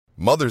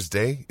Mother's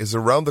Day is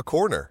around the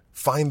corner.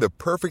 Find the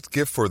perfect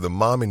gift for the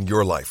mom in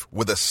your life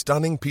with a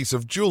stunning piece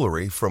of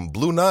jewelry from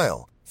Blue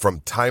Nile.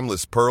 From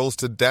timeless pearls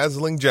to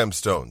dazzling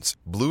gemstones,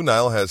 Blue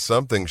Nile has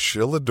something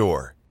she'll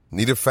adore.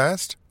 Need it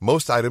fast?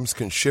 Most items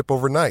can ship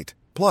overnight.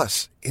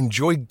 Plus,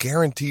 enjoy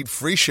guaranteed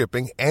free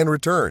shipping and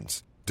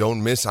returns.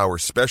 Don't miss our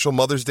special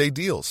Mother's Day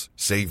deals.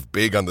 Save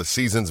big on the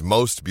season's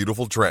most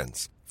beautiful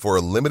trends. For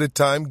a limited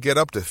time, get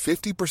up to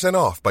 50%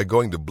 off by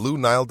going to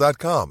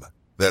BlueNile.com.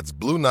 That's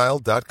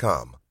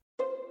BlueNile.com.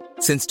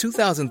 Since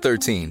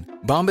 2013,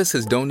 Bombas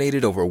has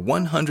donated over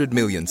 100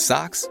 million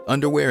socks,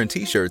 underwear, and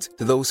T-shirts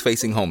to those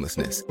facing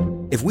homelessness.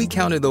 If we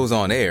counted those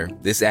on air,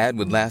 this ad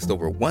would last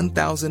over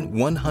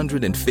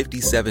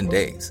 1,157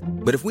 days.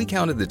 But if we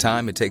counted the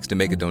time it takes to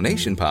make a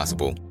donation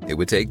possible, it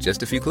would take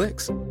just a few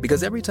clicks.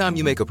 Because every time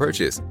you make a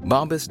purchase,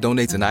 Bombas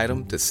donates an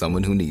item to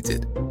someone who needs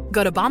it.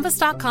 Go to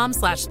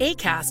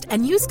bombas.com/ACAST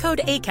and use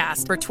code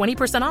ACAST for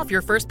 20% off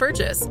your first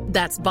purchase.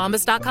 That's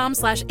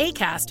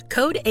bombas.com/ACAST,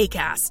 code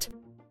ACAST.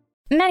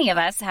 Many of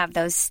us have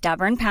those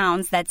stubborn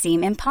pounds that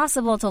seem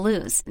impossible to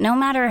lose, no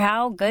matter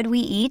how good we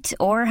eat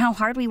or how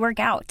hard we work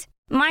out.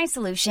 My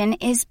solution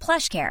is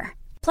PlushCare.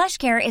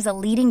 PlushCare is a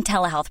leading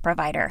telehealth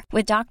provider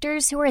with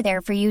doctors who are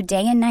there for you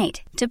day and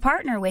night to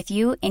partner with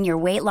you in your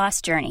weight loss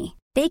journey.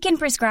 They can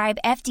prescribe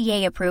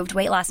FDA-approved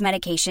weight loss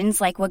medications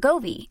like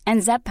Wegovy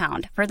and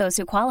Zepbound for those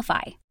who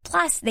qualify.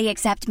 Plus, they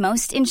accept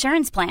most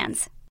insurance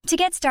plans. To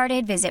get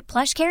started, visit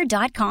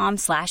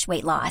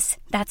plushcare.com/weightloss.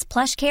 That's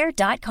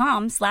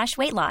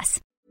plushcare.com/weightloss.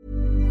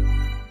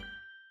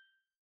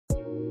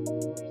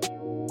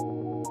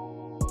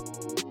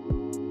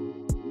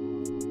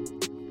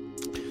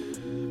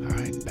 All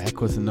right,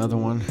 back with another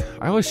one.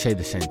 I always say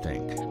the same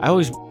thing. I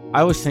always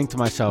think to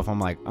myself,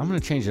 I'm like, I'm gonna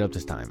change it up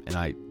this time,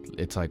 and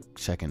it's like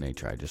second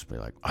nature. I just be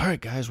like, all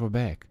right, guys, we're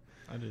back.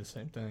 I do the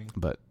same thing.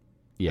 But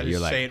yeah, you're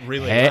like, say it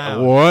really hey,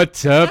 loud.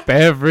 What's up,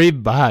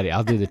 everybody?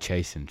 I'll do the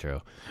Chase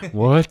intro.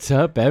 What's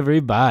up,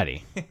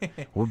 everybody?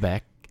 We're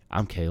back.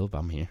 I'm Caleb.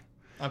 I'm here.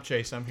 I'm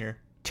Chase. I'm here.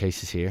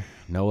 Chase is here.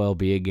 No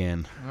LB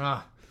again.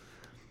 Ah,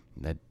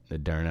 The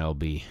darn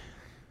LB.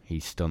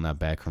 He's still not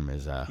back from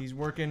his. He's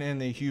working in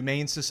the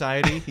Humane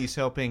Society. He's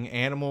helping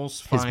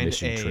animals find a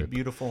trip.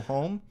 beautiful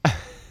home.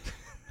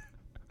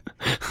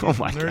 Oh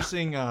my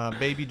Nursing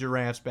baby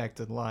giraffes back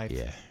to life.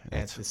 Yeah,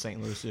 at the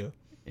St. Louis Zoo.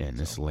 And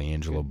this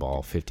LiAngelo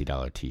Ball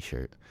 $50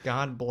 T-shirt.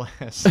 God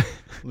bless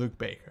Luke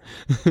Baker.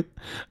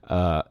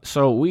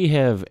 So we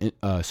have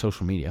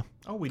social media.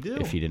 Oh, we do.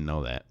 If you didn't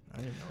know that, I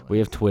didn't know that. We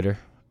have Twitter,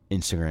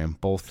 Instagram,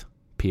 both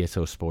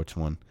PSO Sports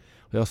One.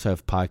 We also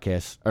have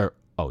podcasts.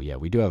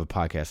 We do have a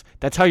podcast.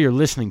 That's how you're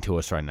listening to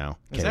us right now.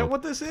 Is that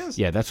what this is?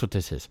 Yeah, that's what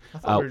this is. I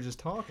thought we were just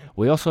talking.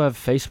 We also have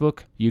Facebook,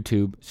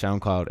 YouTube,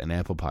 SoundCloud, and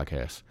Apple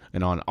Podcasts.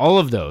 And on all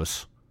of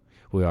those,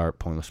 we are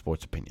Pointless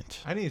Sports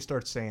Opinions. I need to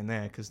start saying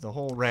that because the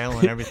whole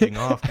rattling everything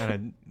off kind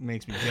of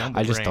makes me jump.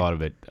 I just thought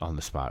of it on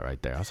the spot right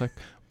there. I was like,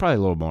 probably a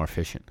little more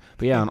efficient.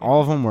 But yeah, on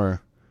all of them, we're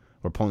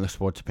Pointless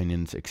Sports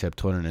Opinions, except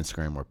Twitter and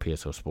Instagram, we're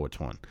PSO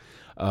Sports One.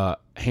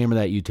 Hammer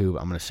that YouTube.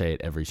 I'm going to say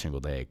it every single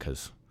day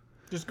because...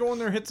 Just go in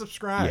there, hit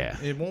subscribe. Yeah.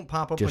 It won't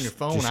pop up on your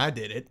phone. I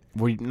did it.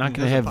 We're not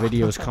going to have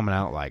videos coming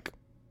out like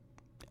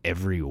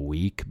every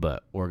week,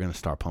 but we're going to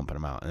start pumping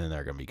them out, and then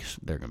they're going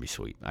to be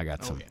sweet. I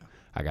got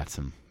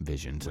some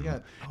visions,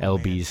 and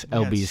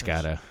LB's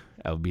got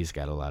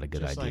a lot of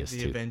good just ideas like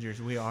the too.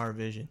 Avengers, we are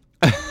Vision.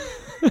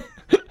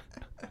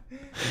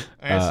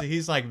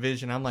 He's like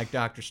Vision. I'm like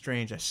Doctor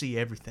Strange. I see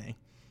everything.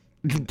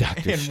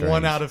 Doctor Strange.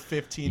 1 out of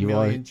 15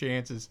 million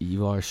chances.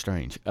 You are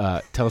strange.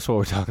 Tell us what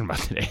we're talking about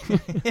today.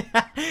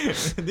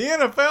 The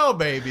NFL,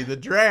 baby. The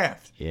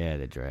draft. Yeah,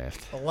 the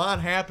draft. A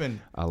lot happened.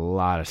 A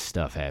lot of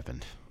stuff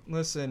happened.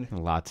 Listen.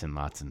 Lots and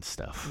lots of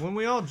stuff. When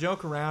we all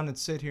joke around and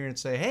sit here and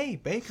say, hey,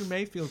 Baker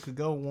Mayfield could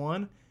go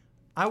 1,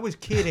 I was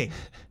kidding.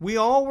 We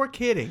all were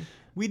kidding.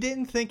 We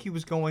didn't think he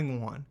was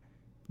going 1.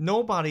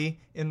 Nobody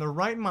in their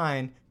right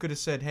mind could have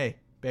said, hey,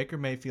 Baker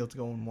Mayfield's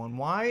going 1.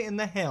 Why in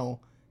the hell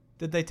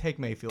did they take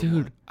Mayfield?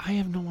 Dude, 1? I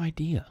have no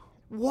idea.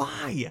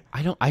 Why?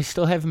 I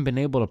still haven't been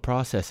able to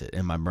process it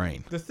in my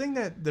brain. The thing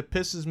that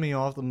pisses me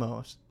off the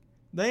most,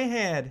 they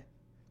had,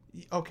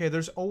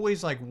 there's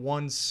always like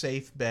one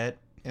safe bet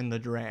in the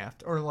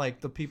draft, or like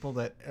the people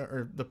that,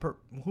 or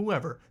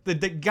whoever, the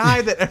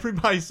guy that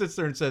everybody sits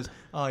there and says,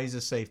 oh, he's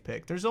a safe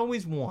pick. There's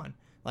always one,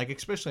 like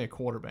especially a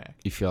quarterback.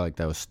 You feel like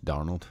that was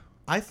Darnold?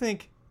 I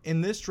think in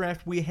this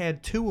draft we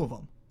had 2 of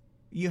them.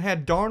 You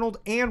had Darnold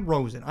and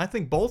Rosen. I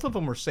think both of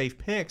them were safe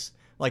picks.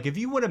 Like, if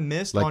you would have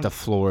missed the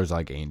floor is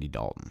like Andy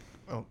Dalton.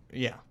 Oh,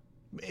 yeah.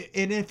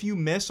 And if you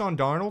miss on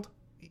Darnold,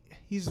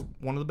 he's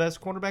one of the best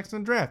quarterbacks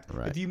in the draft.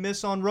 Right. If you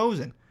miss on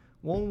Rosen,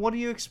 well, what do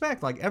you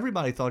expect? Like,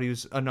 everybody thought he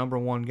was a number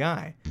 1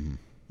 guy. Mm-hmm.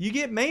 You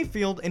get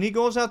Mayfield, and he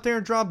goes out there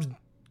and drops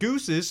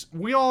gooses.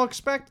 We all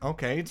expect,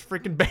 okay, it's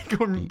freaking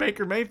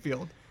Baker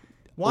Mayfield.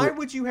 Why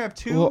would you have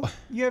 2? Well,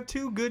 you have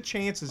 2 good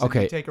chances if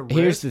you take a risk.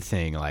 Here's the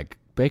thing, like,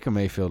 Baker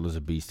Mayfield was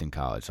a beast in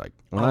college. Like,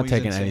 we're not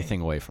taking anything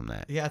away from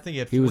that. Yeah, I think he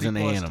had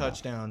 40+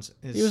 touchdowns.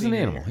 He was an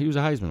animal. He was a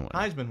Heisman winner.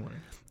 Heisman winner.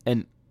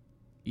 And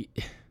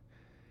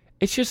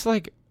it's just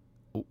like,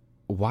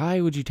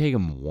 why would you take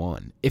him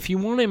 1? If you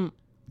want him,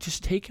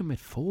 just take him at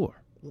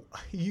 4.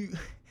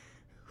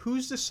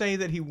 Who's to say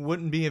that he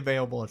wouldn't be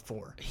available at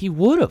 4? He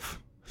would have.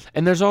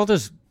 And there's all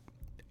this.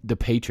 The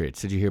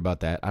Patriots. Did you hear about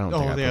that? I don't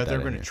think I put that they're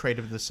in going to here. trade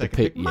him to the second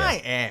pick. My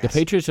ass. The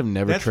Patriots have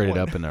never traded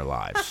up in their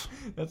lives.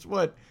 That's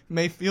what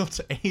Mayfield's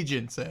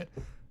agent said.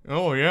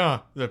 Oh, yeah.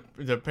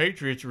 The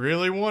Patriots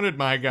really wanted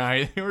my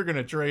guy. They were going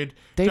to trade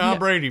Tom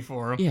Brady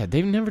for him. Yeah,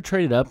 they've never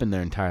traded up in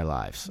their entire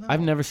lives. No.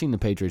 I've never seen the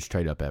Patriots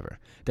trade up ever.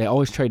 They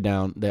always trade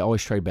down. They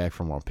always trade back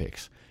for more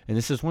picks. And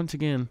this is, once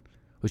again,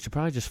 we should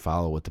probably just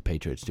follow what the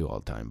Patriots do all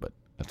the time, but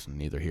that's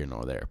neither here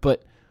nor there.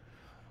 But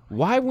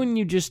why wouldn't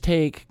you just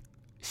take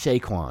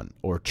Saquon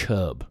or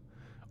Chubb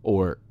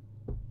or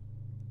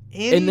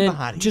anybody? And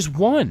then just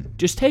 1.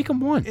 Just take them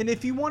 1. And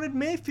if you wanted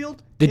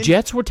Mayfield, the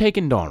Jets were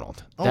taking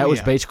Darnold. That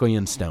was basically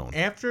in stone.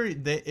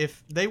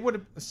 If they would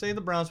have, say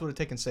the Browns would have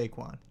taken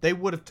Saquon, they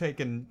would have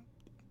taken.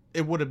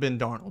 It would have been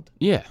Darnold.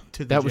 Yeah,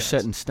 to the that Jets. was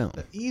set in stone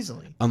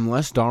Easily.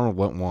 Unless Darnold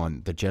went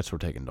 1, the Jets were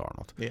taking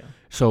Darnold. Yeah.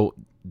 So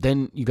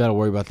then you got to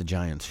worry about the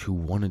Giants, who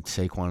wanted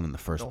Saquon in the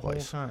first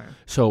place. Whole time.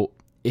 So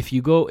if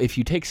you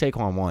take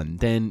Saquon 1,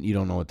 then you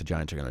don't know what the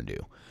Giants are going to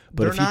do.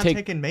 But they're not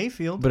taking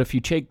Mayfield. But if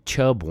you take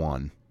Chubb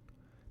 1,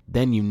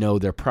 then you know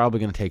they're probably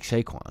going to take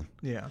Saquon.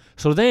 Yeah.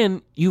 So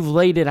then you've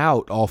laid it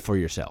out all for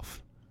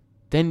yourself.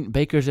 Then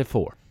Baker's at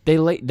 4.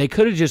 They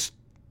could have just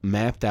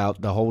mapped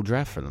out the whole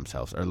draft for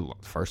themselves, or the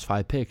first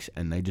 5 picks,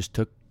 and they just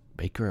took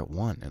Baker at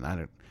 1. And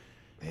I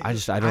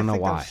don't know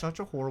why. That's such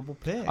a horrible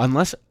pick.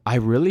 Unless I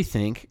really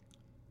think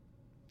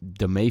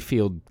the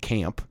Mayfield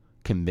camp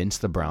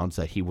convinced the Browns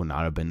that he would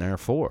not have been there at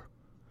 4.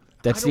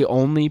 That's the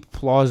only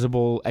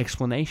plausible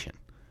explanation.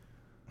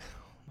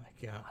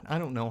 God, I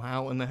don't know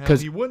how in the hell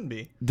he wouldn't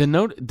be.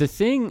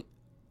 The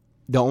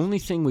only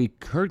thing we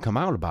heard come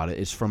out about it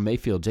is from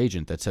Mayfield's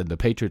agent that said the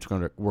Patriots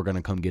were going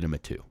to come get him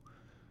at 2.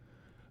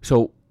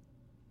 So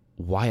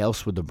why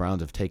else would the Browns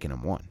have taken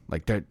him 1?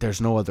 Like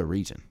there's no other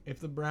reason. If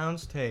the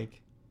Browns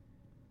take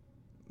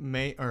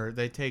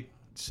they take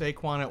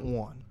Saquon at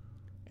 1,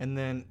 and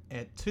then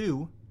at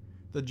 2,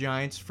 the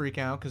Giants freak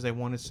out because they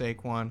wanted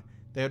Saquon,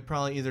 they would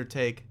probably either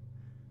take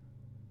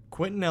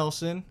Quentin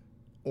Nelson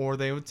or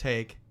they would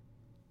take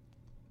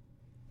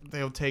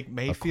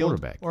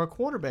Mayfield or a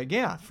quarterback,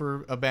 yeah,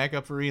 for a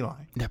backup for Eli.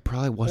 That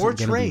probably wasn't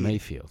going to be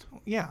Mayfield.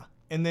 Yeah,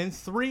 and then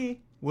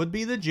 3 would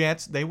be the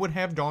Jets. They would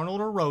have Darnold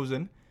or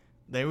Rosen.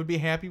 They would be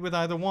happy with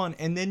either one.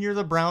 And then you're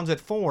the Browns at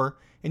 4,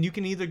 and you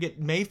can either get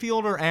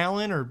Mayfield or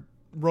Allen or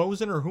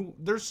Rosen or who.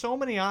 There's so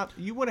many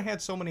you would have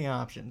had so many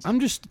options. I'm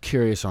just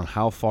curious on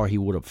how far he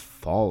would have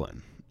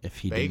fallen if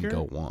he Baker?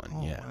 didn't go 1.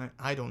 Oh, yeah,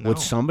 I don't know. Would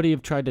somebody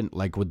have tried to,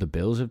 would the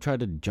Bills have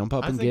tried to jump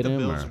up and get him? I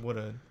think the Bills would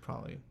have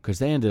probably. Because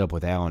they ended up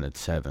with Allen at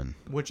 7,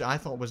 which I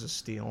thought was a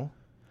steal.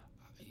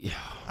 Yeah,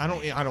 I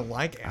don't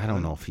like Allen. I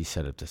don't know if he's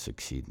set up to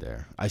succeed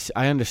there.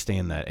 I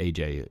understand that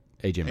AJ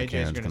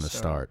McCarron's going to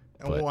start.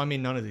 Well, I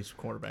mean, none of these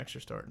quarterbacks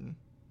are starting.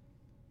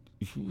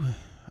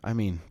 I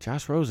mean,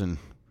 Josh Rosen.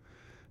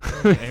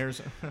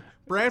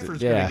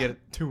 Bradford's going to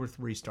get 2 or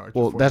 3 starts.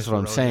 Well, that's what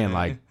I'm saying.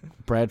 Like,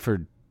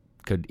 Bradford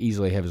could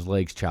easily have his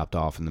legs chopped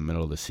off in the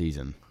middle of the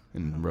season,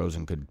 and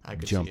Rosen could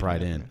jump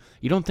right in.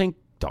 You don't think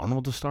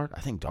Darnold will start? I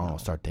think Darnold will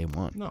start day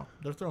 1. No,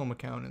 they're throwing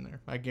McCown in there.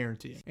 I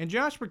guarantee it. And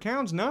Josh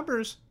McCown's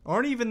numbers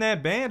aren't even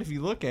that bad if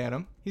you look at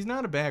him. He's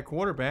not a bad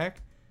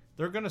quarterback.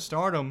 They're going to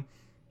start him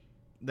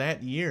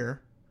that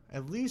year.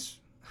 At least,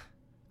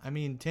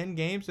 10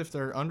 games. If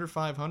they're under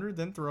 500,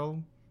 then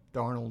throw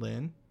Darnold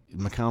in.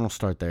 McCown will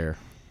start there.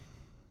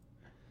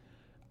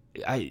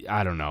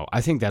 I don't know.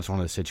 I think that's one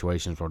of the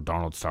situations where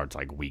Darnold starts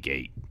like week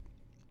 8.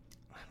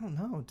 I don't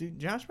know, dude.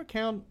 Josh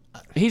McCown,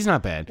 he's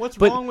not bad. What's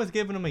wrong with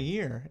giving him a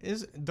year?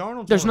 Is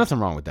Darnold? There's nothing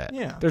wrong with that.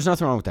 Yeah, there's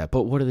nothing wrong with that.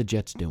 But what are the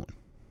Jets doing?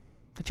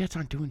 The Jets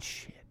aren't doing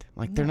shit.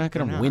 Like they're not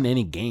going to win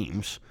any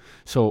games.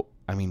 So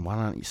why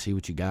don't you see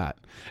what you got?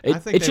 I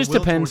think it just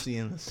depends. Towards the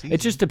end of the season.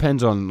 It just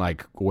depends on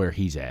like where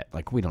he's at.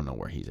 Like we don't know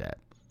where he's at.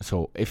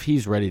 So if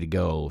he's ready to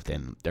go,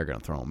 then they're going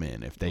to throw him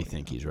in if they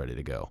think he's ready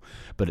to go.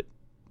 But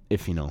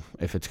if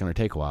it's going to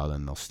take a while,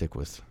 then they'll stick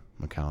with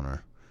McCown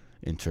or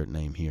insert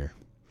name here.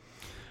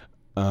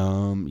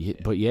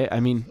 But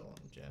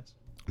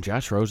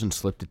Josh Rosen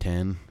slipped to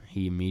 10.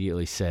 He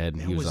immediately said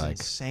he was like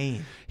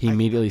insane. He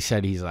immediately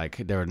said he's like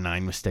there were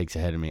 9 mistakes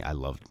ahead of me. I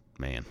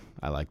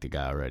like the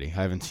guy already.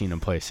 I haven't seen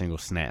him play a single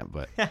snap,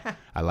 but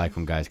I like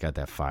when guys got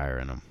that fire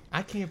in them.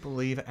 I can't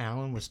believe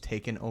Allen was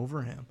taken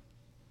over him.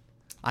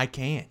 I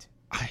can't.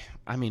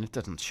 It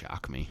doesn't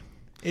shock me.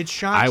 It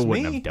shocks me. I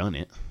wouldn't have done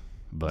it.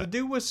 But the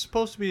dude was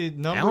supposed to be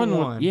number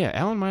 1. Yeah,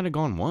 Allen might have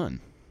gone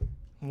 1.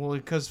 Well,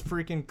 because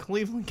freaking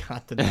Cleveland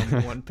got the number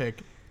 1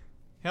 pick.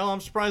 Hell,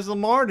 I'm surprised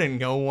Lamar didn't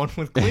go 1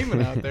 with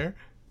Cleveland out there.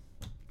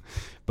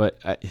 But,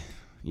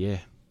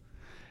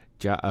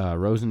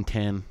 Rosen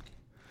 10,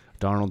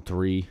 Darnold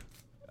 3,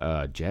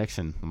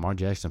 Lamar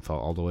Jackson fell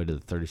all the way to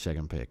the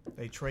 32nd pick.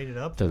 They traded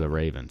up to the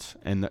Ravens.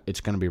 And it's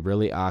going to be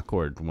really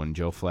awkward when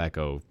Joe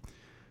Flacco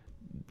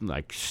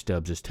like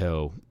stubs his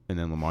toe, and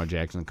then Lamar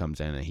Jackson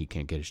comes in and he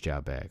can't get his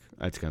job back.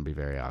 That's going to be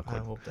very awkward. I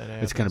hope that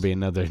happens. It's going to be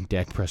another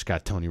Dak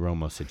Prescott, Tony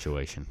Romo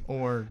situation.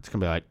 Or it's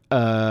going to be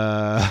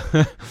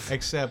like,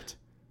 Except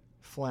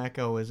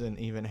Flacco isn't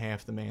even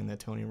half the man that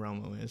Tony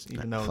Romo is,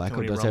 even though Flacco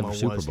Tony does have a Romo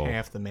Super was Bowl.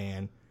 half the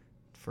man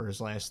for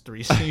his last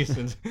 3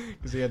 seasons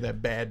because he had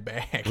that bad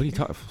back. What are you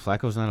talking?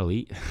 Flacco's not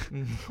elite.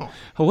 No.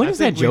 When I is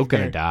that think joke we've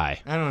going to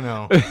die? I don't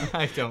know.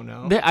 I don't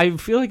know. I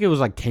feel like it was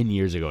like 10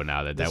 years ago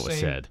now that was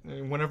said.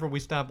 Whenever we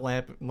stop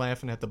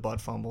laughing at the butt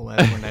fumble,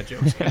 that's when that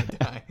joke's going to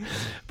die.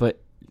 But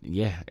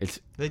yeah,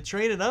 they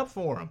traded up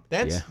for him.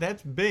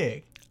 That's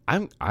big.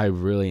 I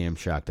really am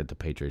shocked that the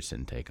Patriots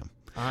didn't take him.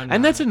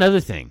 And that's another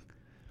thing.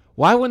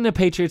 Why wouldn't the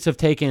Patriots have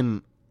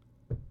taken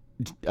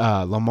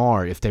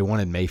Lamar if they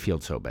wanted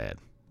Mayfield so bad?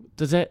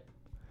 Does that,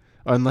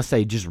 or unless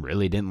they just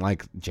really didn't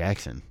like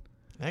Jackson?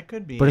 That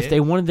could be. But if they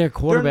wanted their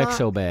quarterback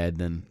so bad,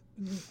 then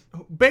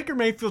Baker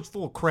Mayfield's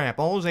full of crap.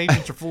 All his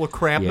agents are full of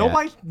crap.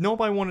 Yeah.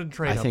 Nobody wanted to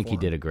trade. I think he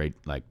him. did a great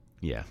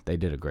they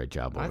did a great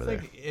job over there. I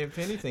think if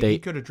anything, he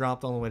could have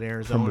dropped all the way to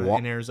Arizona,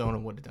 and Arizona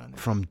would have done it.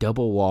 From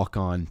double walk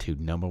on to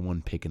number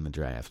 1 pick in the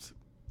draft.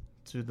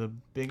 To the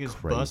biggest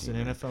Crazy, bust in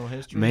man. NFL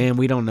history. Man,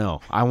 we don't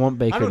know. I want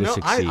Baker to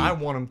succeed. I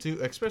want him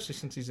to, especially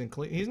since he's in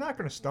Cleveland. He's not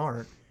going to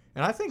start.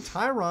 And I think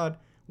Tyrod,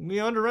 we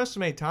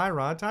underestimate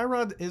Tyrod.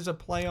 Tyrod is a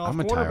playoff I'm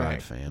a quarterback.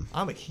 Tyrod fan.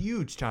 I'm a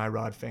huge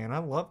Tyrod fan. I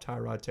love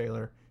Tyrod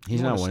Taylor.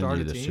 He's not winning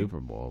you the team. Super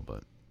Bowl,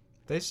 but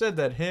They said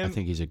that I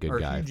think he's a good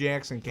guy. Hugh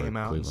Jackson came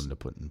out. Cleveland to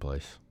put in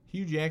place.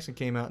 Hugh Jackson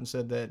came out and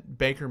said that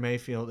Baker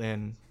Mayfield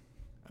and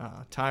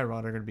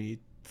Tyrod are going to be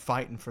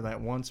fighting for that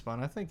one spot.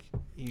 I think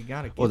you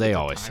got to. Well, they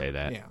always say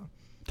that. Yeah.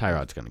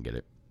 Tyrod's going to get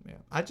it. Yeah,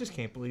 I just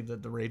can't believe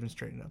that the Ravens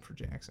traded up for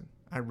Jackson.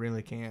 I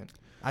really can't.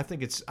 I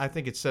think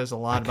it says a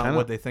lot about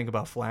what they think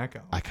about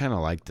Flacco. I kind of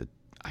liked it.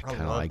 I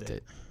kind of liked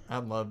it. I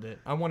loved it.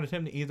 I wanted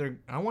him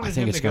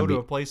to go to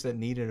a place that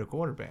needed a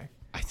quarterback.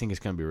 I think it's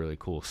going to be really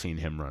cool seeing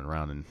him run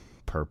around in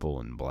purple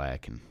and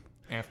black, and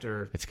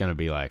after it's going to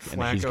be like, Flacco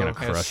and he's going to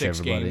has everybody.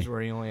 6 games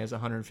where he only has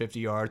 150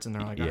 yards, and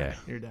they're like, all right,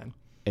 you're done.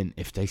 And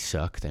if they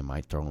suck, they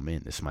might throw him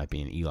in. This might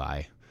be an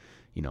Eli,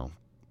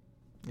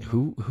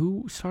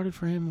 Who started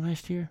for him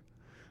last year?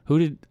 Who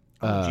did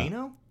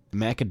Geno?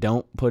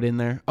 Macadont put in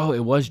there? Oh,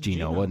 it was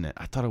Geno, wasn't it?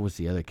 I thought it was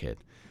the other kid.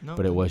 No,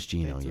 but it was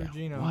Geno,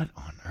 Geno. What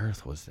on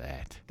earth was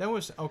that? That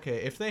was okay.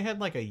 If they had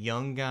like a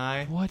young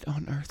guy, what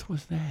on earth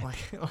was that?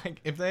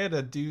 Like if they had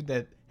a dude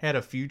that had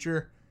a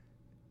future,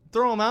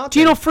 throw him out.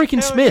 Geno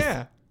freaking Smith.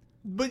 Yeah.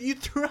 But you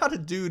threw out a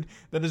dude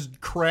that is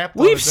crap.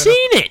 We've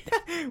seen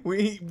it.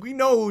 We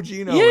know who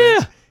Geno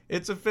is.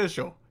 It's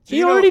official.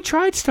 He already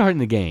tried starting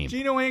the game.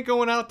 Geno ain't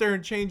going out there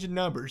and changing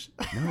numbers.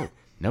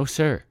 No,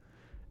 sir.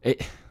 That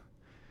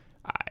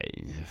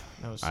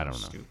was so I don't know.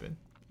 Stupid.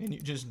 And you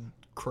just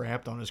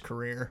crapped on his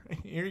career.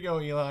 Here you go,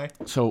 Eli.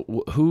 So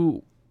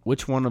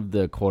which one of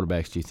the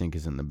quarterbacks do you think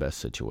is in the best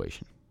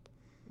situation?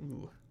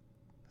 Ooh,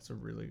 that's a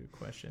really good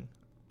question.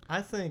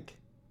 I think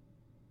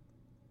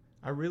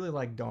I really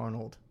like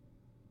Darnold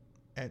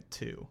at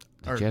 2.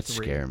 The Jets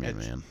scare me,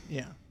 man.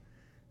 Yeah.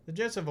 The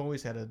Jets have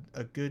always had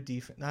a good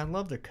defense. I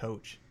love their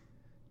coach.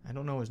 I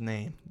don't know his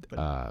name,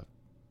 but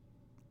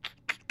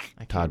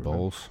Todd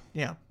Bowles.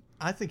 Yeah.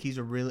 I think he's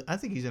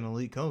an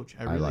elite coach.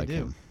 I really like do.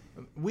 him.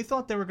 We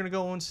thought they were going to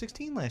go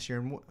 1-16 last year,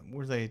 and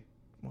were they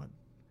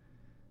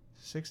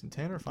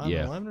 6-10 or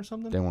 5-11 or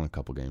something? They won a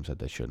couple games that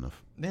they shouldn't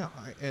have. Yeah,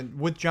 and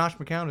with Josh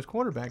McCown as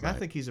quarterback, I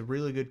think he's a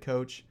really good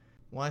coach.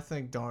 Well, I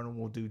think Darnold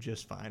will do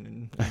just fine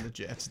in the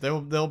Jets.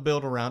 They'll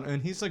build around,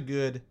 and he has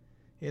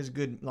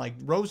good. Like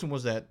Rosen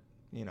was that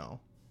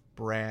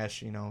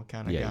brash kind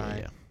of guy.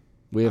 Yeah.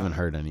 We haven't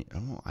heard any.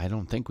 I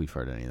don't think we've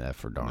heard any of that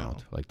for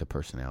Darnold, like the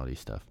personality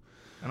stuff.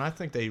 And I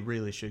think they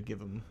really should give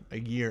him a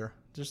year.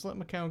 Just let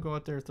McCown go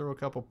out there, throw a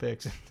couple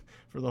picks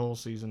for the whole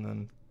season,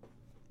 and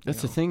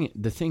that's the thing.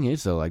 The thing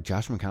is, though, like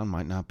Josh McCown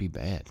might not be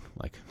bad.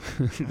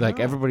 Like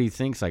everybody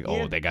thinks, they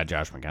got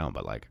Josh McCown,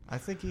 but I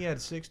think he had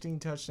 16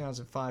 touchdowns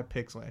and 5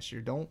 picks last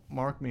year. Don't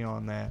mark me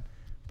on that,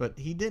 but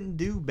he didn't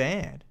do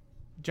bad.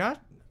 Josh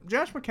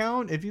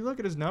McCown, if you look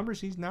at his numbers,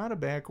 he's not a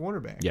bad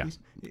quarterback. Yeah.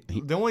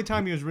 The only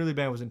time he was really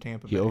bad was in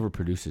Tampa Bay. He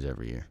overproduces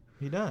every year.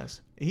 He does.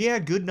 He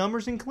had good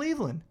numbers in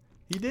Cleveland.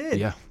 He did.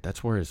 Yeah,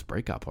 that's where his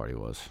breakout party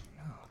was.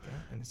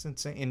 And it's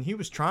insane. And he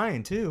was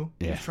trying, too.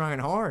 He Yeah. was trying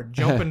hard.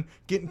 Jumping,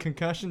 getting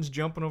concussions,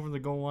 jumping over the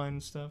goal line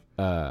and stuff.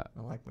 I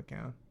like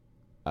McCown.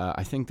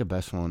 I think the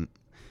best one,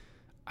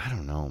 I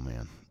don't know,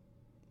 man.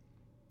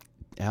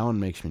 Allen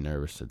makes me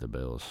nervous at the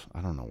Bills. I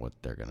don't know what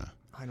they're going to.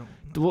 I don't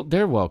know. Well,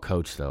 they're well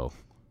coached, though.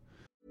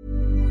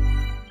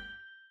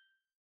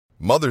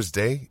 Mother's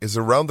Day is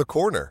around the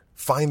corner.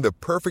 Find the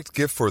perfect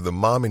gift for the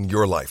mom in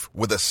your life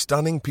with a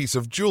stunning piece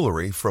of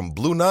jewelry from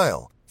Blue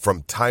Nile.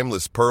 From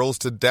timeless pearls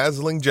to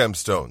dazzling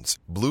gemstones,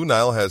 Blue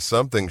Nile has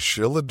something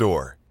she'll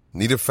adore.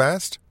 Need it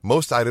fast?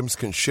 Most items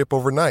can ship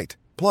overnight.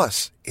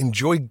 Plus,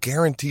 enjoy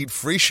guaranteed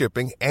free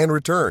shipping and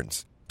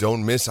returns.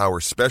 Don't miss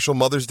our special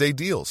Mother's Day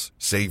deals.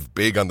 Save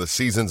big on the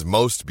season's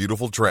most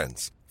beautiful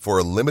trends. For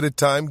a limited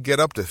time, get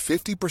up to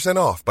 50%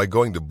 off by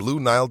going to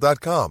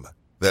BlueNile.com.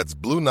 That's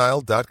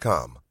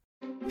BlueNile.com.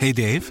 Hey,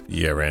 Dave.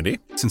 Yeah, Randy.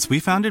 Since we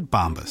founded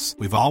Bombas,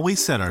 we've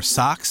always said our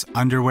socks,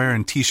 underwear,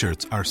 and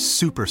T-shirts are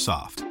super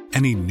soft.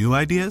 Any new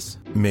ideas?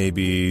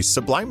 Maybe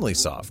sublimely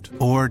soft.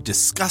 Or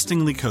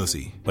disgustingly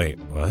cozy. Wait,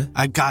 what?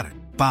 I got it.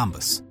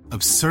 Bombas.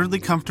 Absurdly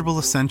comfortable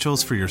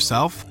essentials for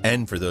yourself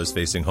and for those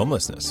facing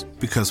homelessness.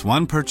 Because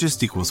one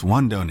purchased equals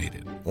one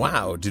donated.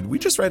 Wow, did we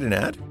just write an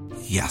ad?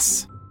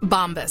 Yes.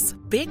 Bombas.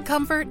 Big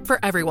comfort for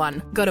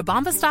everyone. Go to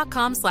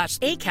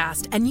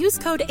bombas.com/ACAST and use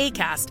code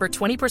ACAST for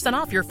 20%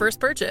 off your first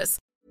purchase.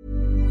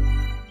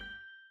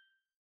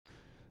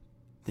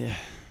 Yeah,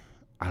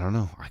 I don't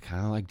know. I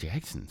kind of like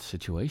Jackson's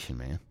situation,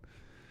 man.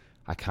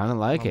 I kind of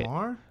like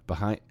Lamar?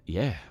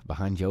 it.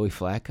 Behind Joey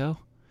Flacco.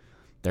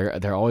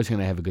 They're always going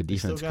to have a good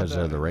defense because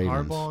they're the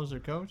Ravens. Harbaugh as their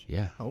coach?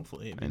 Yeah.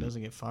 Hopefully, if he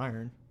doesn't get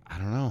fired. I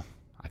don't know.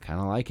 I kind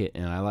of like it,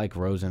 and I like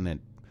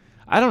Rosen.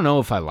 I don't know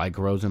if I like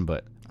Rosen,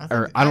 but I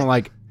don't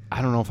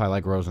know if I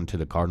like Rosen to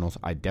the Cardinals.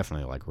 I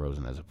definitely like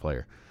Rosen as a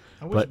player.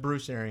 I wish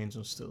Bruce Arians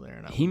was still there,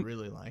 and I would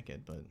really like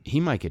it. But he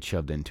might get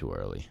shoved in too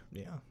early.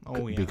 Yeah.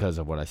 Because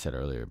of what I said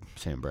earlier,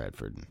 Sam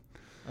Bradford.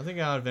 I think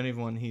out of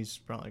anyone, he's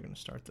probably going to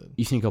start the.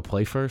 You think he'll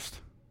play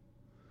first?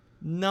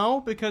 No,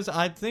 because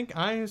I think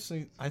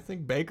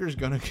Baker's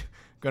gonna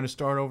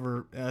start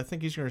over. I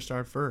think he's gonna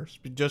start first,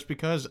 just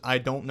because I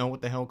don't know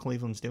what the hell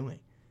Cleveland's doing.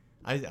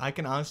 I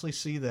can honestly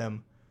see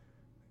them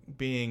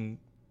being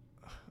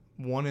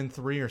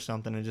 1-3 or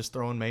something, and just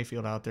throwing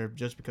Mayfield out there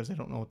just because they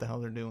don't know what the hell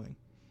they're doing.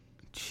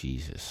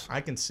 Jesus, I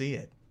can see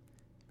it.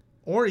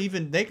 Or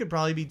even they could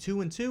probably be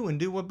 2-2 and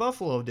do what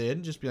Buffalo did,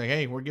 and just be like,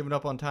 "Hey, we're giving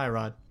up on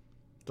Tyrod.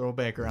 Throw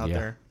Baker out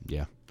there."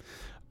 Yeah.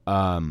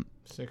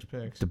 6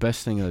 picks. The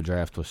best thing of the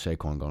draft was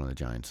Saquon going to the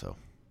Giants, though.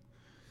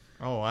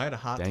 Oh, I had a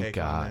hot Thank take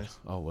God. on this.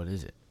 Oh, what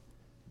is it?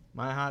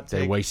 My hot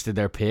take. They wasted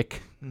their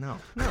pick? No.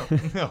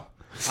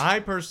 I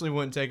personally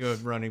wouldn't take a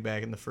running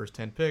back in the first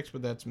 10 picks,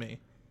 but that's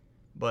me.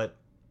 But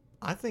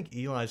I think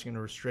Eli's going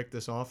to restrict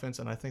this offense,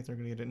 and I think they're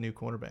going to get a new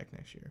quarterback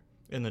next year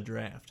in the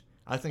draft.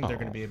 I think they're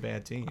going to be a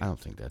bad team. I don't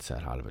think that's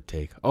that hot of a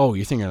take. Oh,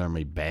 you think they're going to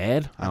be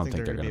bad? I don't think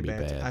they're going to be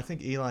bad. I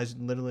think Eli's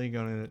literally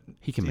going to.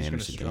 He can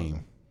manage the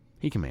game.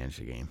 He can manage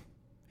the game.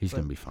 He's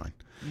going to be fine.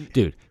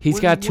 Dude,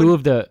 got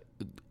of the.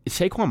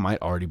 Saquon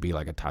might already be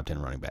like a top 10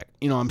 running back.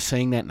 I'm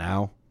saying that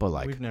now, but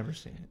like. We've never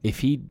seen it. If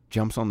he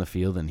jumps on the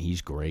field and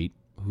he's great,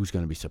 who's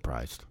going to be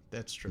surprised?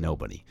 That's true.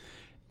 Nobody.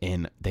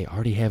 And they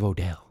already have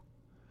Odell.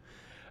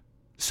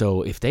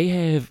 So if they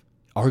have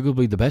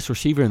arguably the best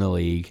receiver in the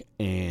league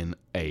and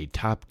a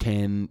top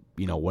 10,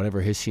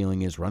 whatever his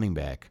ceiling is, running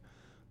back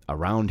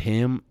around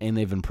him, and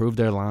they've improved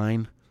their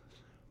line.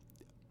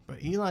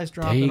 But Eli's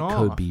dropping off. They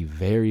could be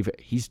very, very.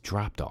 He's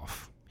dropped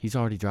off. He's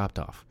already dropped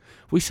off.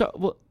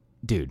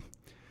 Dude.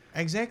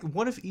 Exactly.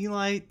 What if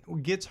Eli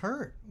gets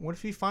hurt? What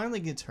if he finally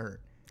gets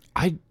hurt?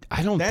 I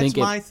don't think that's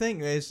my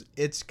thing. Is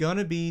it's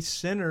gonna be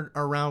centered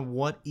around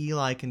what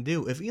Eli can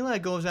do. If Eli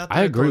goes out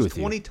there and throws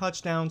 20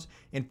 touchdowns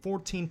and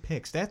 14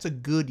 picks, that's a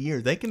good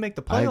year. They can make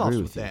the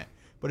playoffs with that.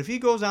 But if he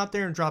goes out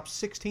there and drops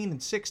 16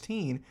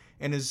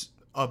 and is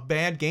a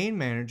bad game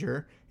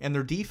manager, and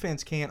their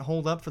defense can't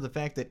hold up for the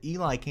fact that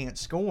Eli can't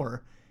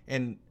score,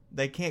 and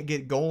they can't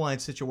get goal line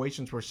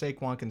situations where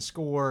Saquon can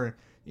score,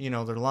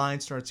 their line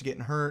starts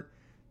getting hurt.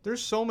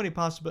 There's so many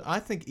possibilities. I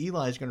think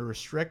Eli's going to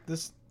restrict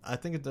this. I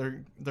think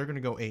they're going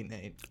to go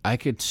 8-8. I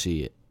could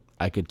see it.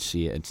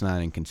 It's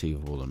not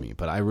inconceivable to me,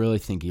 but I really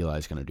think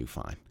Eli's going to do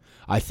fine.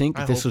 I think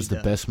this was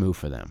the best move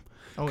for them.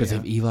 Because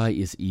if Eli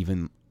is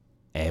even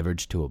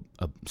average to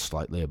a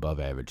slightly above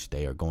average,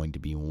 they are going to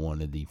be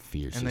one of the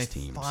fiercest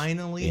teams. And they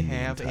finally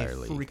have a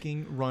league.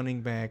 Freaking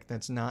running back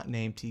that's not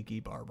named Tiki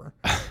Barber.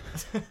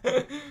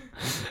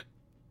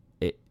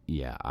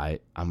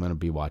 I'm going to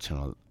be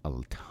watching a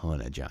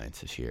ton of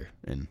Giants this year,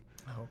 and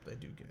I hope they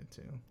do good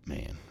too.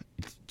 Man,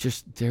 it's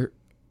just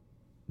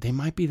they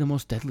might be the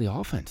most deadly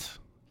offense.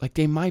 Like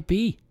they might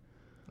be.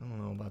 I don't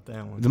know about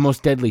that one. The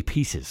most deadly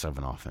pieces of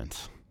an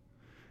offense.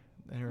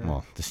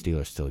 Well, the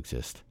Steelers still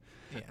exist.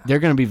 Yeah. They're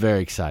going to be very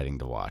exciting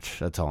to watch.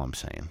 That's all I'm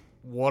saying.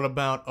 What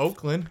about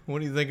Oakland? What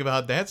do you think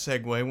about that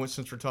segue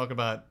since we're talking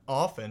about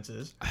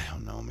offenses? I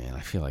don't know, man. I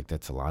feel like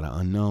that's a lot of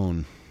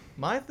unknown.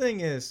 My thing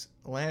is,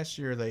 last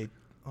year they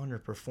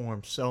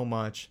underperformed so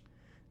much.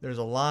 There's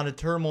a lot of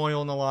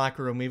turmoil in the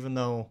locker room, even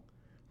though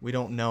we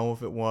don't know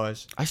if it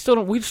was. We still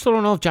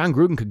don't know if John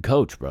Gruden could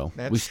coach, bro.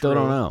 That's we still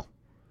true. don't know.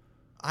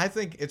 I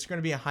think it's going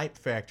to be a hype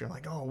factor.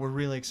 Like, oh, we're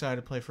really excited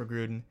to play for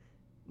Gruden.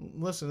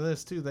 Listen to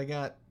this, too. They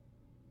got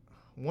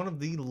one of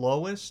the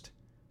lowest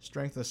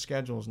strength of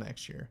schedules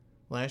next year.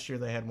 Last year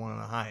they had one of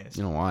the highest.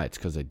 You know why? It's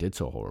because they did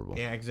so horrible.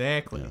 Yeah,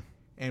 exactly. Yeah.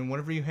 And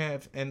whenever you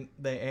have, and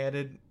they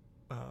added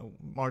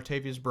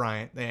Martavius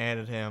Bryant. They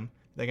added him.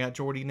 They got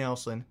Jordy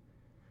Nelson.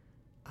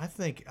 I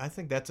think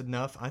that's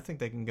enough. I think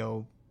they can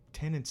go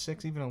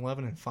 10-6, even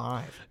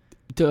 11-5.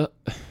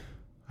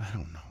 I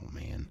don't know,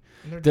 man.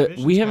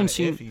 We haven't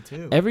seen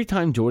every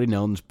time Jordy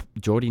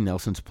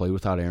Nelson's played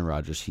without Aaron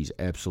Rodgers, he's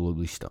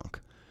absolutely stunk.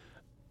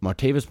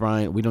 Martavis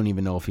Bryant, we don't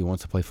even know if he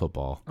wants to play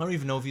football. I don't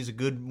even know if he's a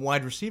good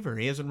wide receiver.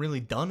 He hasn't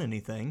really done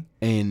anything.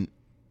 And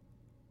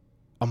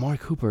Amari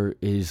Cooper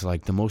is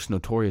like the most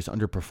notorious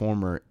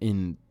underperformer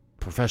in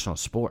professional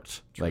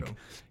sports. True. Like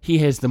he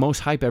has the most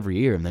hype every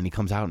year, and then he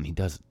comes out and he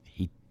does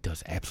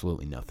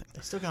absolutely nothing.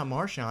 They still got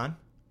Marshawn.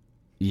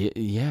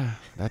 Yeah,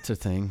 that's a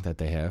thing that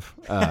they have.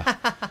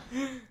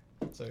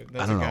 So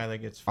that's I don't a guy know. that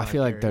gets. I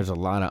feel like there's a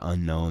lot of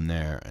unknown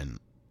there, and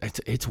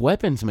it's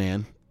weapons,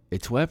 man.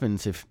 It's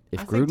weapons. If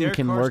Gruden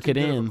can work it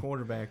in,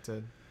 quarterback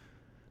to.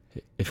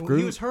 If Well, Gruden,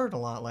 he was hurt a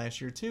lot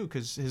last year too,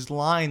 because his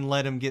line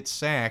let him get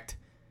sacked,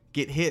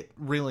 get hit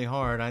really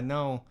hard. I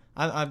know.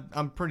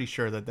 I'm pretty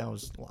sure that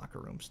was locker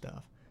room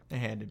stuff. It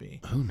had to be.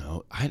 who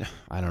knows? I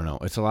don't know.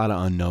 It's a lot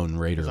of unknown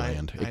Raider 'Cause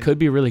land. It could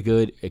be really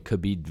good. It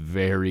could be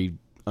very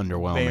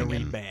underwhelming. Very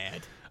and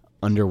bad.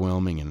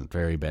 Underwhelming and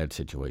very bad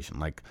situation.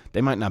 Like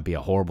they might not be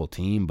a horrible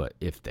team, but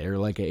if they're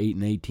like an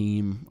 8-8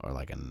 team or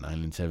like a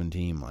 9-7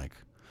 team, like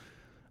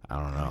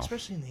I don't know.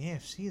 Especially in the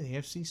AFC. The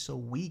AFC's so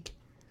weak.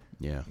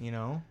 Yeah. You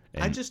know,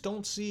 And I just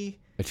don't see.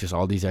 It's just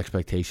all these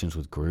expectations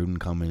with Gruden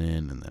coming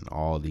in, and then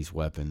all these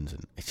weapons,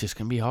 and it's just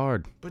gonna be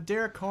hard. But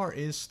Derek Carr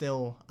is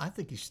still. I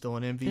think he's still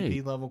an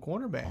MVP level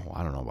quarterback. Oh,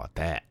 I don't know about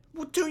that.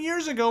 Well, 2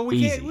 years ago we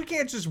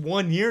can't just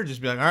 1 year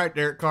just be like, all right,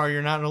 Derek Carr,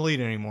 you're not an elite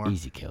anymore.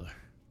 Easy killer.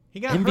 He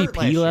got MVP hurt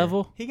last level?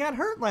 year. He got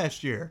hurt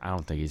last year. I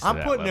don't think he's. I'm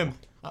putting him.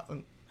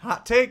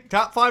 Hot take,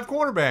 top 5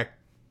 quarterback.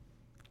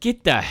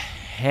 Get the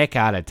heck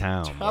out of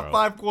town. Top bro.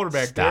 5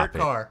 quarterback, Stop Derek it.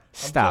 Carr. I'm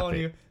Stop telling it.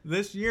 you,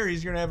 this year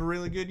he's going to have a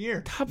really good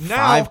year. Top now,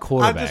 5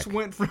 quarterback. I just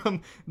went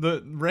from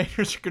the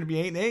Raiders are going to be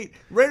 8-8.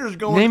 Raiders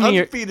going Name me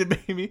undefeated,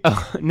 baby.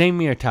 Name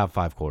me your top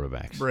 5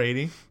 quarterbacks.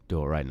 Brady.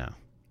 Do it right now.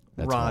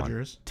 That's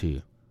Rodgers. 1,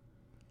 2.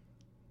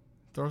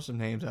 Throw some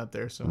names out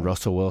there. So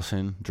Russell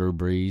Wilson, Drew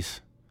Brees.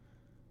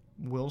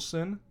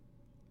 Wilson.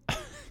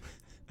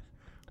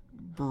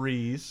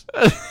 Breeze.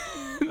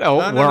 No,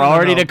 No, we're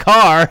already no. to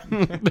Carr.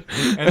 And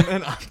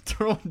then I'm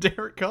throwing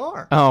Derek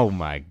Carr. Oh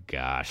my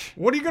gosh.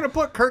 What are you going to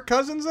put, Kirk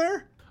Cousins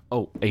there?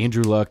 Oh,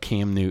 Andrew Luck,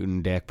 Cam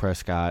Newton, Dak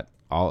Prescott,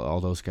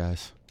 all those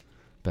guys.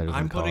 Better than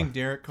I'm Carr. putting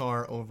Derek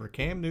Carr over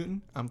Cam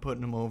Newton. I'm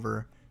putting him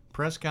over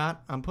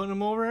Prescott. I'm putting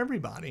him over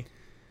everybody.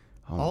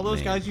 Oh, All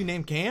those man. guys you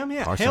named, Cam?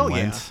 Yeah, Carson hell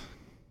Wentz,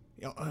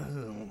 yeah.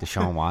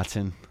 Deshaun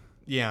Watson.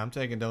 Yeah, I'm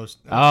taking those.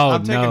 Oh,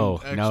 I'm taking, no.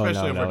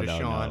 especially over No.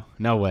 Deshaun.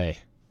 No way.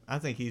 I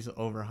think he's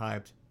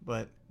overhyped,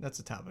 but that's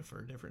a topic for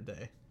a different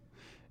day.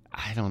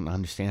 I don't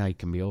understand how he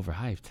can be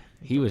overhyped.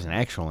 He was an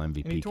actual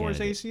MVP And he tore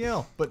candidate. his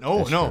ACL. But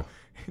no.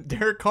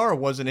 Derek Carr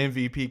was an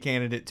MVP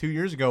candidate 2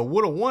 years ago.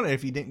 Would have won it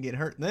if he didn't get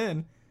hurt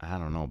then. I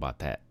don't know about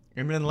that.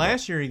 And then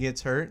last year he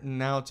gets hurt, and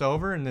now it's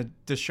over. And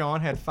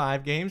Deshaun had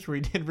 5 games where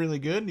he did really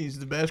good, and he's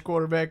the best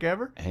quarterback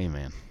ever. Hey,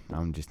 man.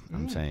 I'm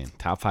saying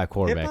top 5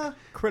 quarterback.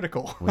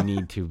 Critical. We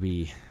need to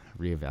be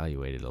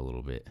reevaluated a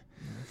little bit.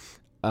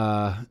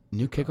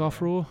 New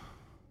kickoff rule.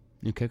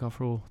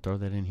 Throw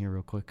that in here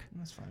real quick.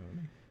 That's fine with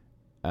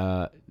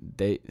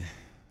me.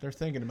 They're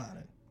thinking about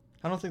it.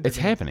 I don't think it's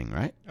happening,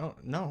 right? Oh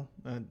no,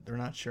 they're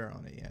not sure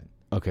on it yet.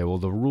 Okay, well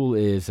the rule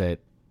is that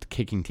the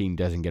kicking team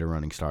doesn't get a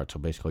running start, so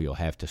basically you'll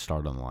have to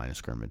start on the line of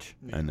scrimmage,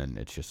 and then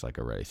it's just like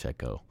a ready, set,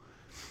 go.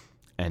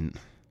 And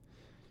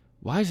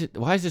why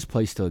does this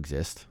play still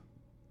exist?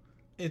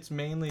 It's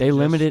mainly they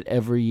limit it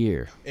every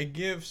year. It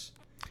gives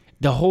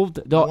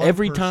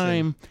every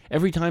time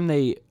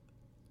they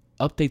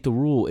update the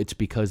rule, it's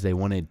because they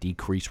want to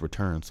decrease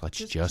returns. Let's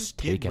just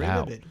take it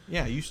out.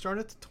 Yeah, you start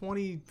at the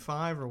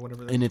 25 or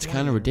whatever. And it's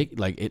kind of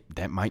ridiculous. Like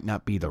that might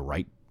not be the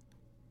right.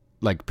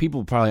 Like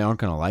people probably aren't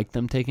going to like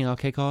them taking out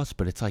kickoffs,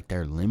 but it's like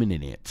they're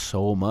limiting it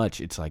so much.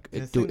 It's like,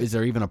 is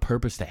there even a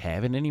purpose to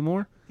have it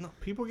anymore? No,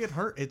 people get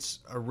hurt. It's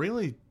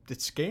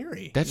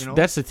scary.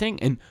 That's the thing,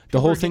 and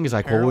the whole thing is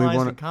like, well, we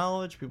want in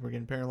college. People are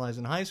getting paralyzed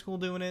in high school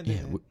doing it.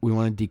 Yeah, we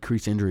want to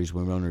decrease injuries.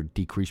 We want to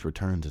decrease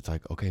returns. It's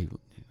like, okay,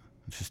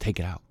 let's just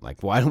take it out.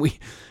 Like, why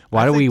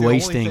are we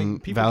wasting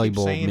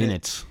valuable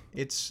minutes?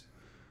 It's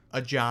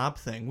a job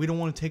thing. We don't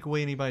want to take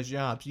away anybody's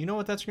jobs. You know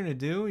what that's going to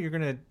do? You're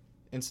going to,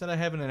 instead of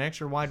having an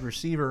extra wide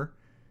receiver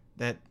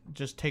that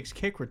just takes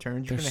kick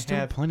returns, you're going to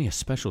have plenty of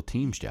special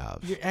teams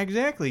jobs.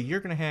 Exactly. You're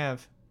going to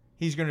have.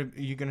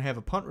 You're gonna have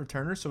a punt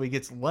returner, so he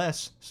gets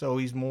less. So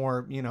he's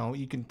more,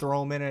 you can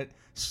throw him in at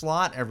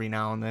slot every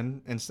now and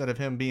then instead of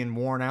him being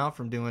worn out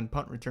from doing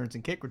punt returns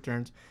and kick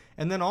returns.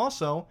 And then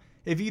also,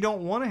 if you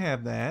don't want to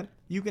have that,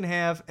 you can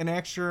have an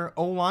extra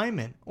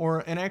O-lineman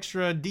or an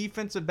extra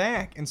defensive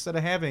back instead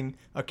of having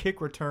a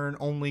kick return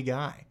only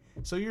guy.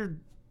 So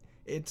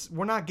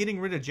we're not getting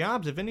rid of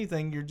jobs. If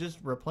anything, you're just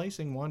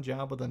replacing one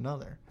job with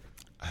another.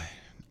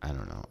 I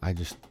don't know. I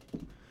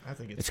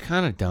think it's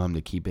kind of dumb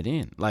to keep it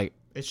in. Like.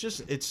 It's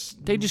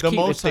the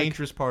most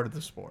dangerous part of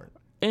the sport.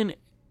 And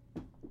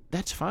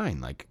that's fine.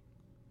 Like,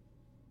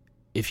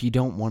 if you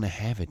don't want to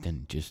have it,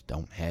 then just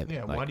don't have it.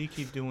 Yeah, why do you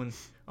keep doing...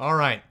 All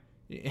right.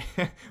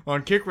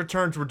 On kick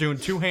returns, we're doing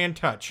two-hand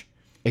touch.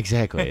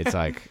 Exactly. It's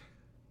like...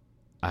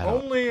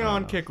 Only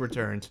on kick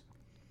returns.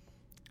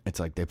 It's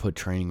like they put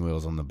training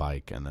wheels on the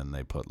bike, and then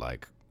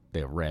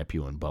they wrap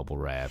you in bubble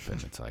wrap,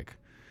 and it's like,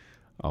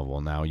 oh, well,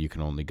 now you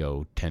can only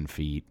go 10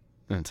 feet.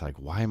 And it's like,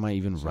 why am I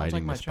even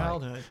riding like this my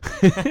bike? childhood.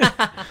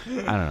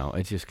 I don't know.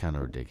 It's just kind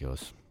of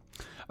ridiculous.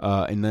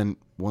 And then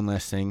one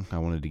last thing I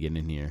wanted to get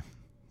in here.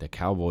 The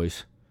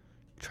Cowboys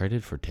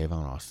traded for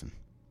Tavon Austin.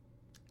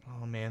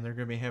 Oh, man, they're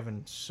going to be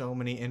having so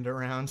many end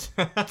rounds.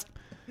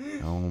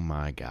 Oh,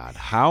 my God.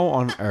 How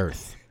on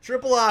earth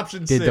Triple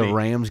option did city. the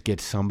Rams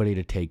get somebody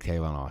to take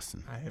Tavon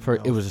Austin?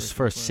 It was his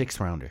first freaking 6th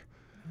rounder.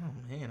 Oh,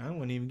 man, I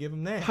wouldn't even give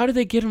him that. How did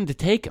they get him to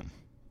take him?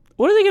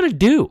 What are they going to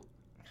do?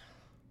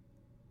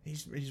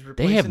 He's replacing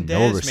They have Dez,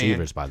 no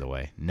receivers, man. by the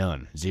way.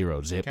 None.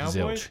 Zero. Zip. Cowboys?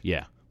 Zilch.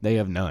 Yeah, they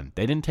have none.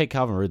 They didn't take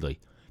Calvin Ridley.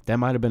 That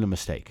might have been a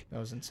mistake. That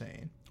was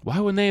insane. Why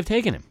wouldn't they have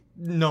taken him?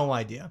 No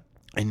idea.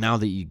 And now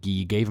that you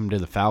gave him to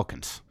the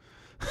Falcons.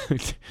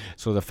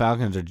 So the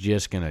Falcons are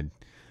just going to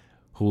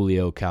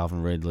Julio,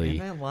 Calvin Ridley,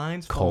 Man, that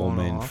line's Coleman,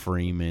 falling off.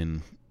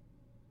 Freeman,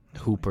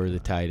 Hooper, the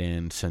tight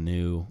end,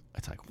 Sanu.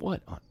 It's like,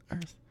 what on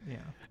earth? Yeah.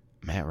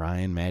 Matt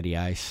Ryan, Matty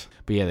Ice.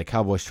 But yeah, the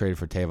Cowboys traded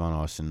for Tavon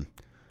Austin.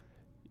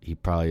 He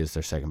probably is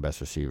their second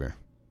best receiver,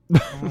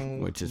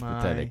 which is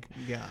pathetic.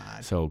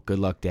 God. So good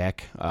luck,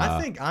 Dak.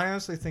 I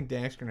honestly think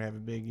Dak's going to have a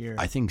big year.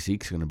 I think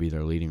Zeke's going to be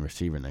their leading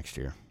receiver next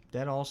year.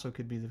 That also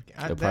could be the.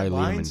 They'll probably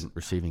lead him in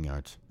receiving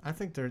yards. I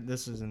think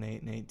this is an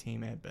 8-8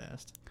 team at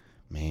best.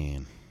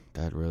 Man,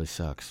 that really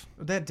sucks.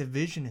 That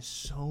division is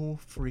so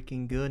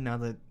freaking good now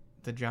that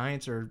the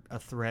Giants are a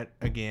threat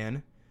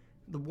again.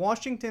 The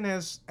Washington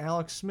has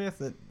Alex Smith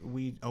that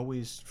we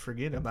always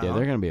forget about. Yeah,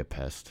 they're going to be a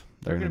pest.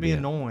 They're going to be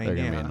annoying. They're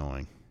going to be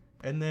annoying.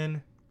 And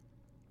then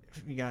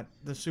you got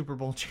the Super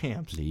Bowl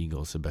champs. The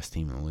Eagles, the best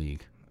team in the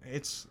league.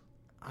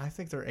 I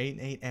think they're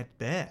 8-8 at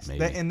best.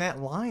 Maybe. And that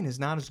line is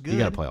not as good. You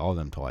got to play all of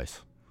them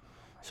twice.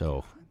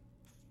 So,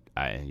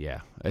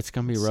 it's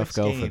going to be a rough 6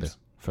 go games.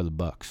 for the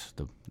Bucks,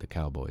 the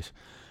Cowboys.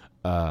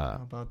 How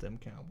about them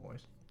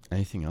Cowboys?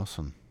 Anything else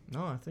on?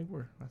 No, I think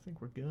we're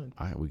good.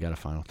 All right, we got a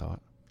final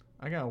thought.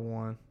 I got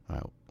one. All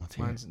right, let's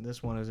hear it.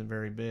 This one isn't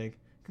very big.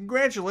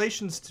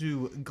 Congratulations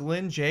to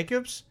Glenn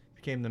Jacobs.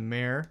 Became the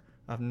mayor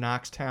of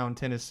Knoxtown,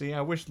 Tennessee. I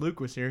wish Luke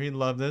was here. He'd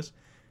love this. Do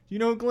you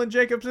know who Glenn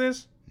Jacobs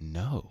is?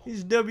 No.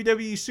 He's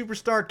WWE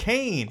superstar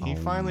Kane. He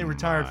finally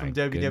retired from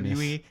WWE,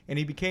 goodness. and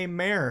he became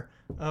mayor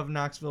of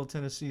Knoxville,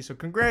 Tennessee. So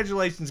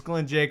congratulations,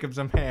 Glenn Jacobs.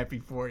 I'm happy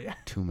for you.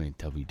 Too many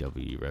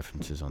WWE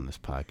references on this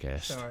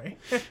podcast. Sorry.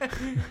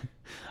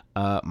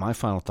 My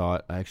final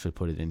thought, I actually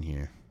put it in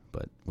here,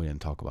 but we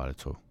didn't talk about it,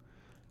 so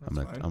I'm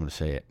gonna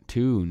say it.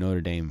 2 Notre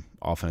Dame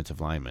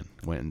offensive linemen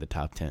went in the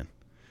top 10.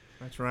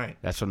 That's right.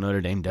 That's what Notre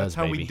Dame does, That's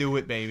how baby. we do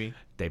it, baby.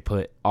 They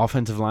put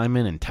offensive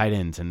linemen and tight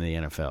ends in the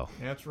NFL.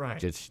 That's right.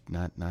 Just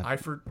not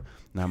Eifert.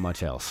 not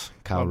much else.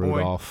 Kyle My boy,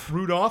 Rudolph.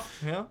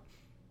 Rudolph, yeah.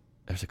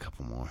 There's a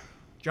couple more.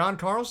 John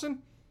Carlson.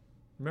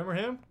 Remember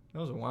him? That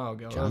was a while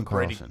ago. John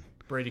Carlson.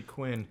 Brady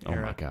Quinn Oh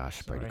era. my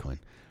gosh, Brady Sorry. Quinn.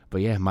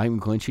 But yeah, Mike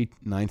McGlinchey,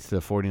 9th to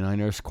the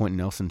 49ers. Quentin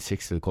Nelson,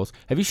 6th to the Colts.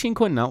 Have you seen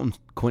Quentin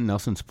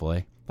Nelson's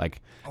play?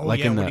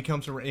 When he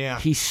comes around, yeah.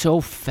 He's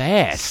so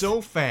fast.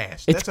 So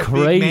fast. It's That's a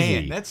crazy. big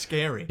man. That's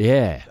scary.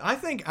 Yeah. I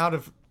think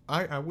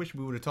I wish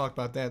we would have talked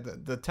about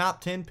that. The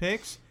top 10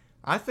 picks,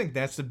 I think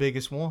that's the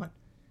biggest one.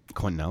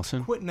 Quentin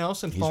Nelson? Quentin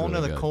Nelson He's falling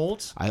really to the good.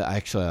 Colts. I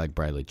actually like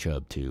Bradley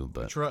Chubb too,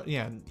 but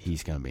Yeah.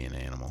 he's going to be an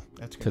animal.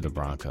 That's gonna to the be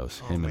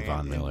Broncos. Oh, Him and man.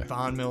 Von Miller.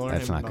 Von Miller.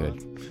 That's him not and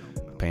good.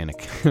 Von- no.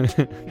 Panic. All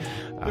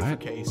for right.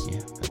 Case.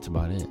 Yeah, that's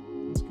about it.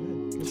 That's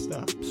good. Good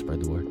stuff.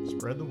 Spread the word.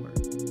 Spread the word.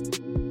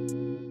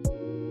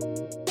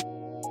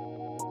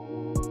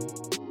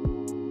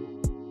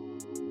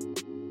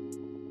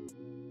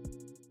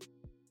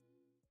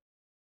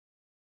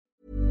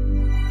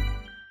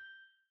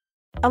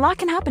 A lot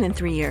can happen in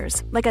 3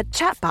 years, like a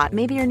chatbot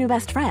may be your new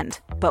best friend.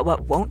 But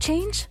what won't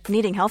change?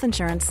 Needing health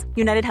insurance.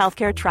 United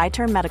Healthcare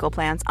Tri-Term Medical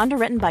Plans,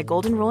 underwritten by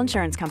Golden Rule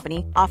Insurance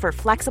Company, offer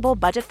flexible,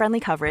 budget-friendly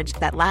coverage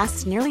that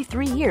lasts nearly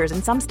 3 years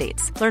in some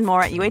states. Learn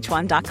more at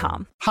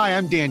uh1.com. Hi,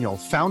 I'm Daniel,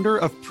 founder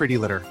of Pretty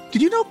Litter.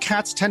 Did you know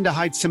cats tend to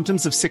hide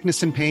symptoms of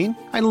sickness and pain?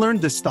 I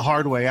learned this the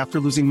hard way after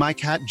losing my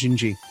cat,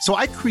 Gingy. So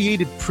I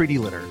created Pretty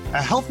Litter,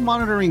 a health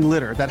monitoring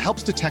litter that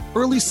helps detect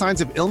early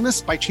signs of illness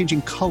by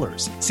changing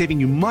colors, saving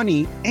you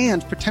money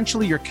and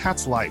potentially your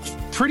cat's life.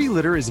 Pretty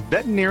Litter is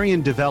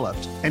veterinarian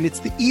developed, and it's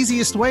the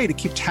easiest way to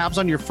keep tabs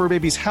on your fur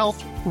baby's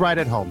health right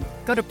at home.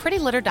 Go to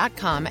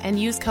prettylitter.com and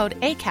use code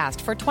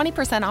ACAST for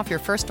 20% off your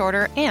first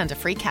order and a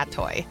free cat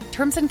toy.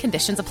 Terms and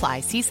conditions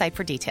apply. See site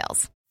for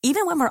details.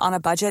 Even when we're on a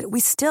budget, we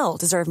still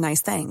deserve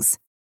nice things.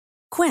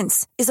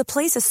 Quince is a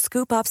place to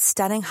scoop up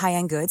stunning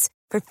high-end goods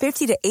for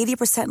 50 to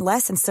 80%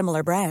 less than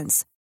similar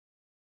brands.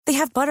 They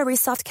have buttery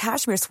soft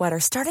cashmere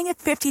sweaters starting at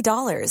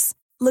 $50,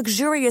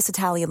 luxurious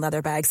Italian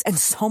leather bags, and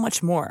so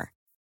much more.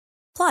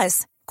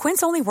 Plus,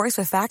 Quince only works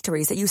with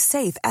factories that use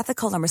safe,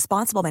 ethical, and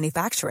responsible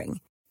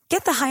manufacturing.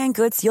 Get the high-end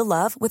goods you'll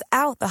love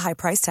without the high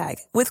price tag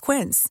with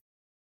Quince.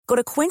 Go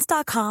to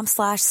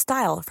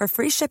quince.com/style for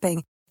free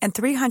shipping and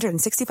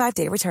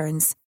 365-day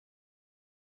returns.